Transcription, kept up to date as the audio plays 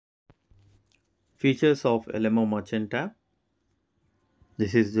Features of LMO Merchant tab.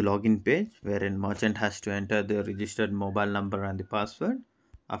 This is the login page wherein merchant has to enter the registered mobile number and the password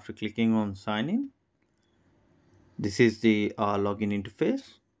after clicking on sign in. This is the login interface.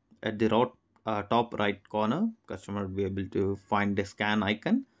 At the top right corner, customer will be able to find the scan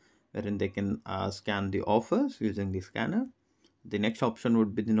icon wherein they can scan the offers using the scanner. The next option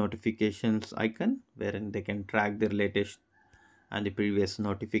would be the notifications icon wherein they can track their latest and the previous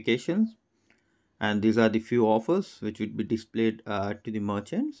notifications. And these are the few offers which would be displayed to the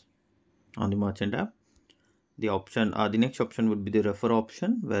merchants on the merchant app. The next option would be the refer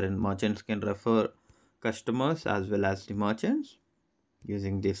option wherein merchants can refer customers as well as the merchants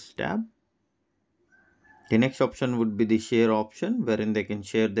using this tab. The next option would be the share option wherein they can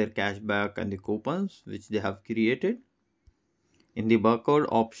share their cashback and the coupons which they have created. In the barcode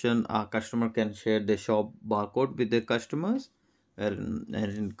option, a customer can share the shop barcode with their customers,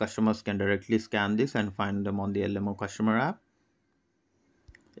 and customers can directly scan this and find them on the LMO customer app.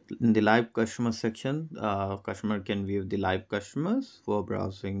 In the live customer section, customer can view the live customers who are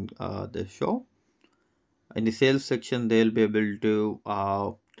browsing the shop. In the sales section, they'll be able to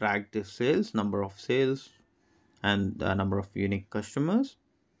track the sales, number of sales, and the number of unique customers.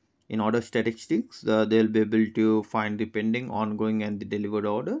 In order statistics, they'll be able to find the pending, ongoing, and the delivered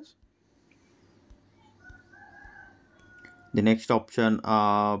orders. The next option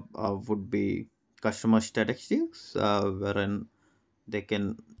would be customer statistics, wherein they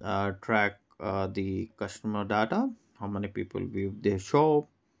can track the customer data, how many people view their shop,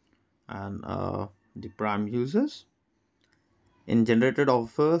 and the prime users. In generated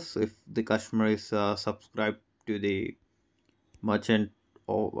offers, if the customer is subscribed to the merchant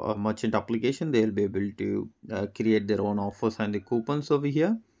or merchant application, they'll be able to create their own offers and the coupons over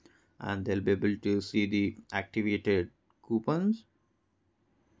here, and they'll be able to see the activated coupons.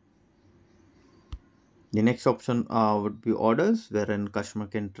 The next option would be orders, wherein customer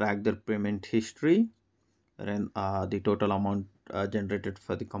can track their payment history, wherein the total amount generated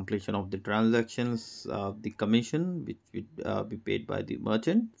for the completion of the transactions, the commission which would be paid by the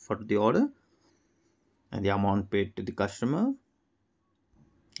merchant for the order, and the amount paid to the customer,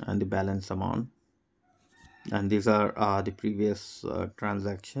 and the balance amount. And these are the previous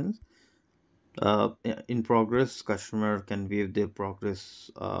transactions. In progress, customer can view their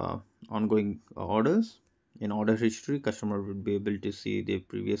progress ongoing orders. In order history, customer would be able to see the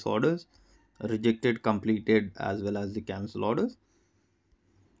previous orders, rejected, completed, as well as the cancel orders.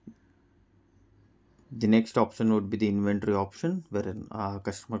 The next option would be the inventory option, wherein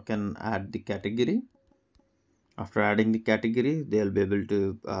customer can add the category. After adding the category, they'll be able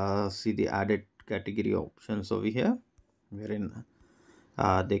to see the added category options over here, wherein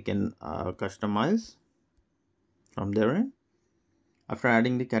they can customize from their end. After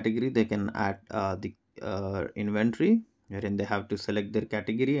adding the category, they can add the inventory, wherein they have to select their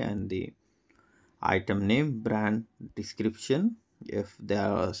category and the item name, brand, description. If they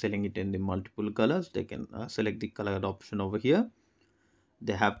are selling it in the multiple colors, they can select the color option over here.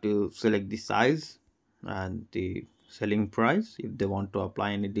 They have to select the size and the selling price if they want to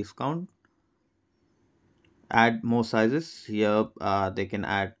apply any discount. Add more sizes here. They can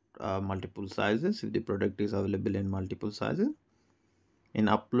add multiple sizes if the product is available in multiple sizes. In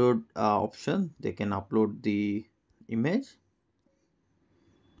upload option, they can upload the image,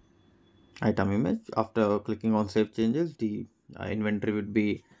 item image. After clicking on save changes, the inventory would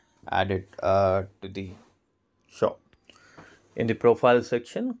be added to the shop. In the profile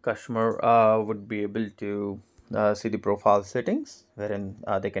section, customer would be able to see the profile settings, wherein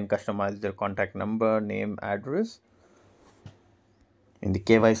they can customize their contact number, name, address. In the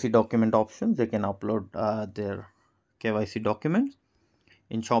KYC document options, they can upload their KYC documents.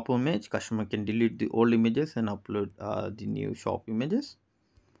 In shop image, customer can delete the old images and upload the new shop images.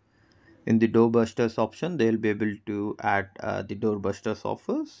 In the doorbusters option, they'll be able to add the doorbusters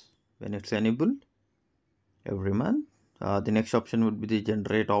offers when it's enabled every month. The next option would be the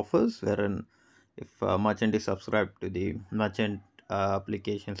generate offers, wherein if merchant is subscribed to the merchant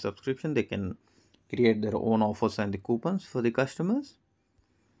application subscription, they can create their own offers and the coupons for the customers.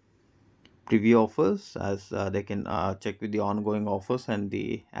 Preview offers, as they can check with the ongoing offers and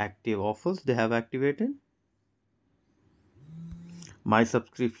the active offers they have activated. My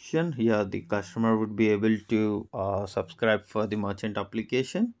subscription, here the customer would be able to subscribe for the merchant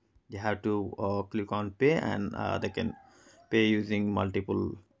application. They have to click on pay, and they can pay using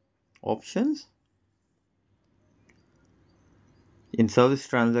multiple options. In service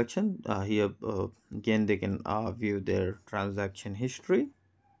transaction, here again they can view their transaction history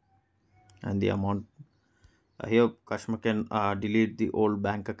and the amount Here customer can delete the old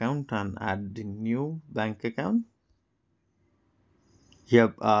bank account and add the new bank account.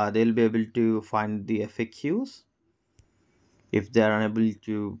 Here they'll be able to find the FAQs. If they are unable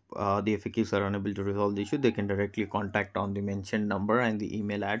to the FAQs are unable to resolve the issue, they can directly contact on the mentioned number and the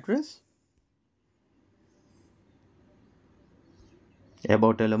email address.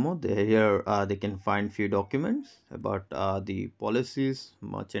 About LMO, here they can find few documents about the policies,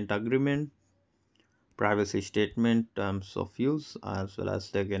 merchant agreement, privacy statement, terms of use, as well as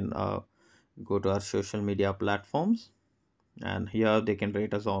they can go to our social media platforms, and here they can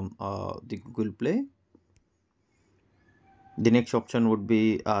rate us on the Google Play. The next option would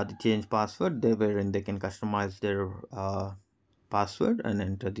be the change password, there wherein they can customize their password and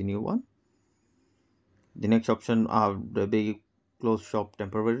enter the new one. The next option the be close shop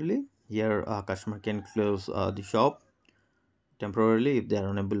temporarily. Here customer can close the shop temporarily if they are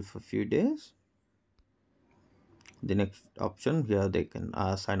unable for a few days. The next option, here they can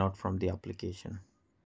sign out from the application.